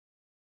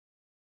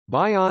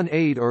Bion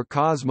 8 or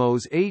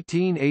Cosmos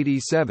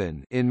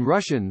 1887 in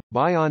Russian,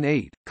 Bion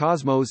 8,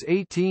 Cosmos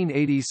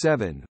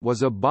 1887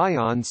 was a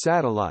Bion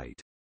satellite.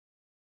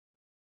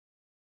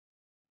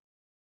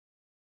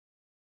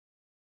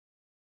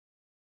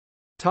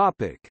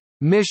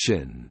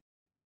 Mission.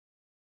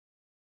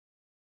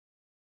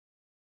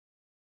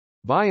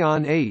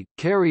 Bion 8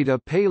 carried a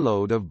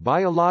payload of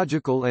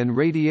biological and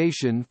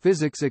radiation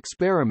physics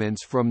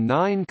experiments from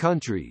 9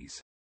 countries.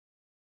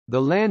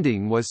 The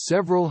landing was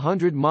several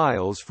hundred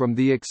miles from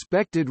the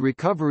expected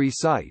recovery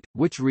site,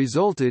 which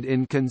resulted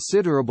in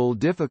considerable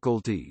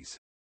difficulties.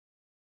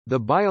 The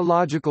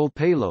biological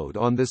payload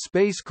on the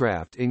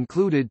spacecraft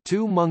included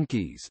 2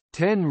 monkeys,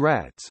 10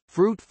 rats,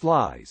 fruit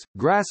flies,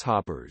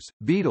 grasshoppers,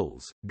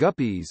 beetles,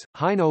 guppies,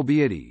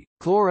 Hyenobiidae,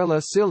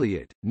 Chlorella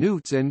ciliate,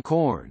 newts and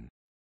corn.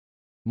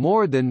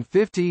 More than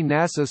 50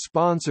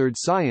 NASA-sponsored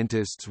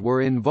scientists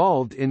were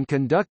involved in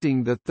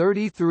conducting the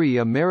 33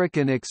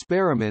 American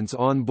experiments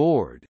on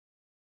board.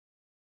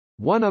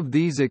 One of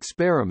these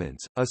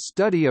experiments, a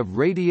study of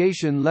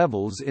radiation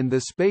levels in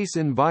the space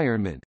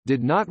environment,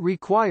 did not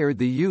require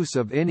the use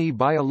of any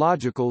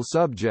biological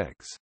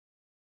subjects.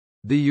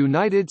 The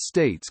United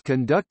States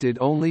conducted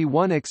only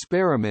one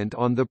experiment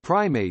on the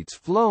primates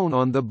flown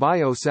on the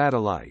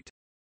biosatellite.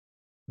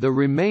 The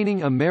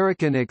remaining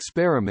American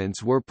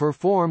experiments were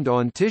performed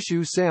on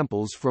tissue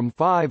samples from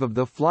 5 of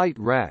the flight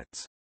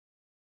rats.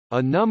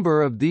 A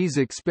number of these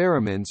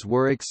experiments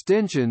were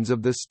extensions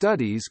of the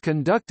studies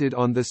conducted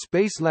on the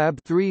Spacelab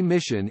 3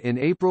 mission in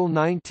April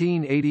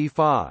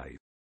 1985.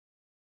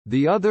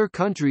 The other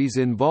countries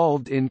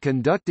involved in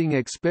conducting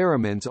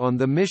experiments on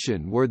the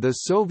mission were the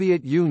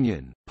Soviet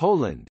Union,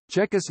 Poland,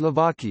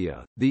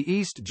 Czechoslovakia, the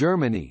East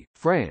Germany,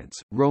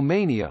 France,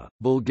 Romania,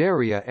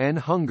 Bulgaria and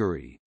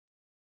Hungary.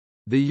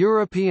 The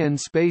European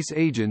Space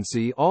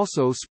Agency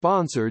also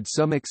sponsored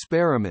some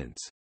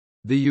experiments.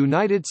 The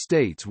United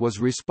States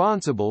was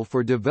responsible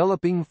for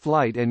developing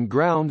flight and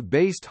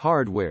ground-based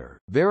hardware,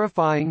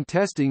 verifying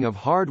testing of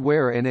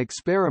hardware and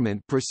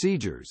experiment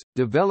procedures,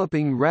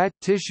 developing rat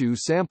tissue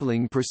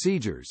sampling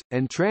procedures,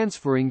 and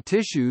transferring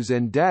tissues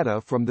and data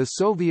from the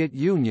Soviet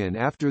Union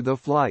after the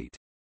flight.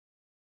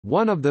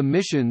 One of the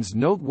mission's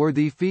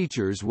noteworthy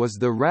features was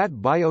the rat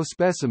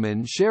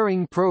biospecimen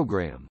sharing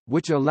program,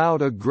 which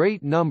allowed a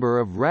great number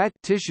of rat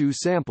tissue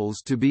samples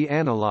to be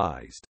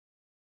analyzed.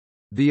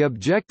 The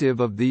objective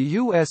of the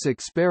U.S.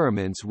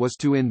 experiments was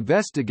to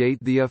investigate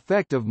the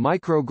effect of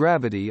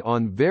microgravity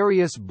on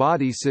various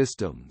body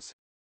systems.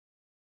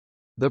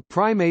 The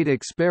primate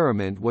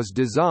experiment was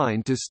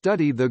designed to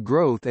study the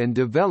growth and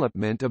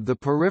development of the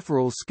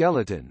peripheral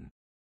skeleton.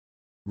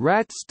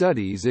 Rat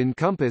studies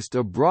encompassed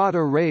a broad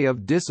array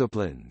of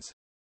disciplines.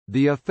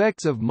 The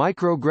effects of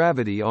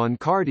microgravity on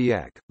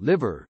cardiac,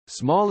 liver,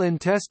 small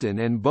intestine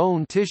and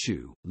bone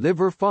tissue,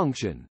 liver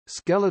function,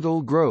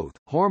 skeletal growth,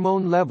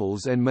 hormone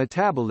levels and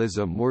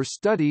metabolism were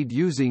studied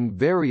using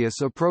various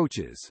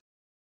approaches.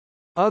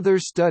 Other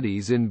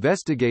studies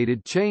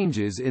investigated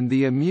changes in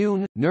the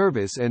immune,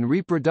 nervous and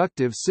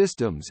reproductive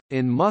systems,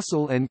 in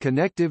muscle and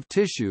connective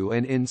tissue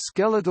and in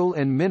skeletal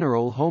and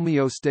mineral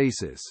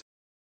homeostasis.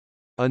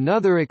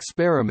 Another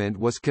experiment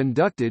was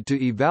conducted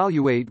to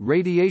evaluate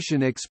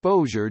radiation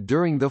exposure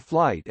during the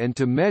flight and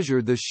to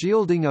measure the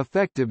shielding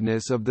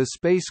effectiveness of the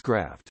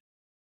spacecraft.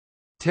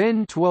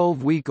 10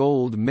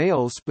 12-week-old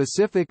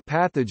male-specific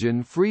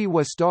pathogen-free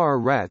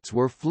Wistar rats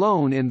were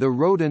flown in the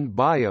rodent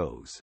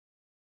bios.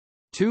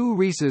 2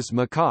 rhesus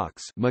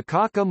macaques,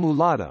 Macaca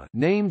mulatta,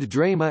 named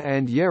Drama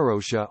and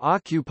Yerosha,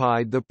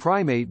 occupied the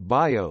primate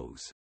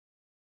bios.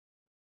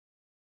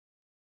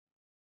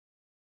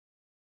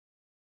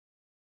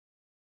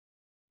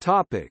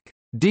 Topic: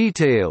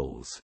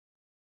 Details.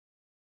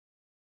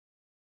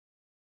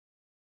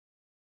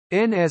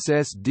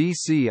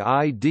 NSSDC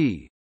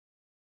ID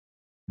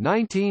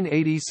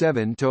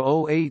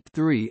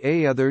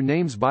 1987-083. Other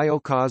names: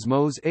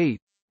 Biocosmos 8,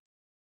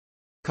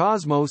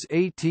 Cosmos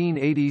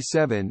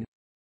 1887,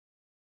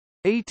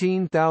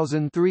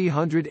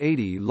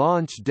 18380.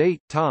 Launch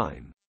date,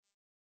 time: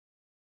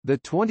 the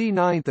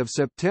 29th of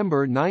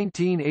September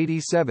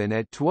 1987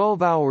 at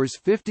 12 hours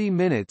 50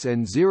 minutes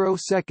and 0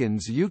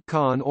 seconds.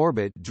 Yukon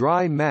orbit.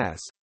 Dry mass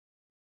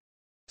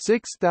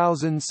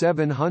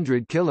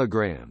 6,700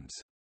 kilograms.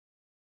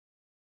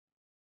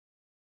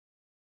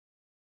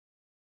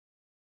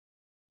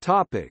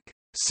 Topic: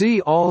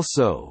 See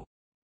also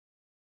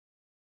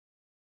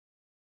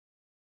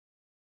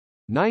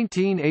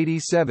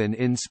 1987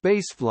 in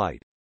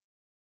spaceflight.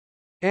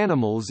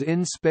 Animals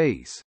in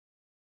space.